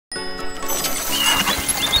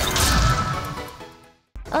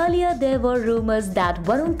Earlier, there were rumors that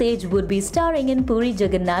Varun Tej would be starring in Puri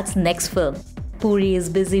Jagannadh's next film. Puri is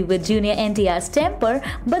busy with Junior NTR's Temper,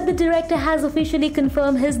 but the director has officially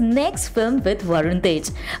confirmed his next film with Varun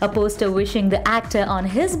Tej. A poster wishing the actor on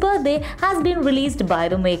his birthday has been released by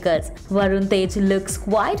the makers. Varun Tej looks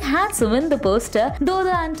quite handsome in the poster, though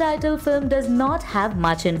the Untitled film does not have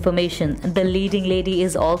much information. The leading lady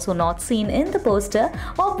is also not seen in the poster.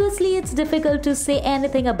 Obviously, it's difficult to say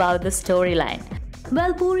anything about the storyline.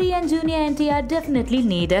 Well, Puri and Junior NTR definitely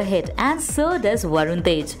need a hit, and so does Varun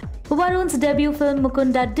Tej. Varun's debut film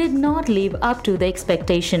Mukunda did not live up to the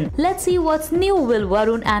expectation. Let's see what's new will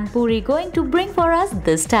Varun and Puri going to bring for us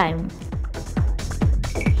this time.